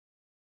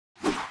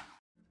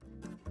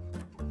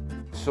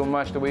some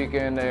match the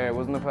weekend there,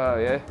 wasn't it, pal,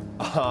 yeah?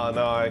 Oh,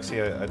 no,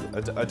 actually,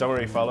 I don't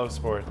really follow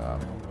sport. Oh.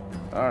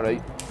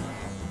 Alright.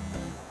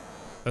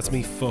 That's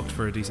me fucked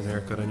for a decent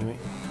haircut anyway.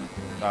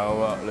 Oh,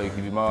 what, like,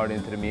 you'd be more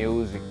into the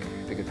music,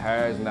 the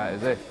guitars and that,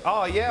 is it?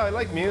 Oh, yeah, I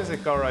like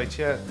music, all right,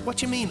 yeah. What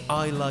do you mean,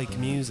 I like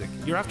music?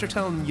 You're after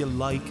telling me you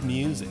like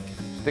music.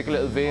 Stick a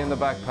little V in the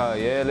back, pal,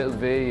 yeah? A little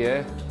V,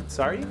 yeah?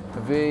 Sorry? A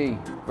V.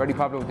 Very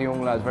popular with the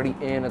young lads, very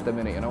in at the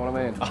minute, you know what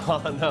I mean?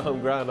 Oh, no, I'm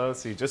grand,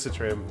 honestly. Just a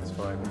trim, it's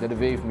fine. I did a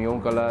V for my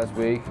uncle last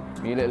week.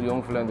 Me little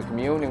young fella in the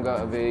communion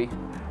got a V.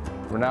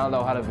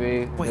 Ronaldo had a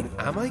V. Wait,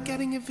 am I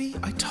getting a V?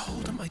 I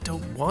told him I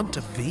don't want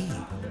a V.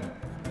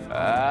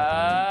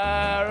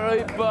 Ah,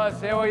 right, boss,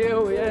 how are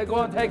you? Yeah, go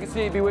on, take a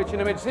seat, be with you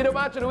in a minute. See the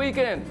match of the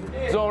weekend?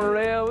 It's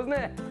unreal, wasn't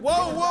it?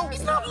 Whoa, whoa,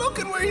 he's not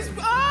looking where he's...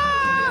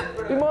 Ah!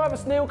 Be more of a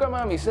snooker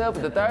man myself,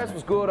 but the darts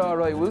was good, all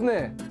right, wasn't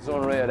it? It's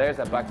unreal. There's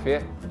that back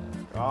fit.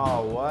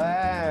 Oh,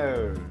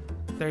 wow.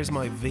 There's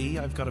my V.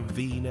 I've got a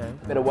V now.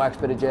 Bit of wax,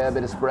 bit of gel,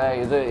 bit of spray,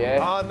 is it, yeah?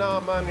 Oh,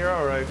 no, man, you're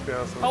all right, to be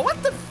honest. Oh,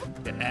 what the f...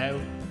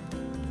 Ow.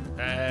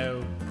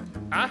 Ow.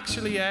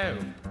 Actually, ow.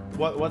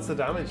 What's the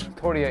damage?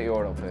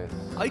 €38,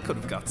 please. I could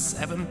have got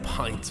 7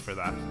 pints for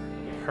that.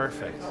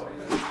 Perfect.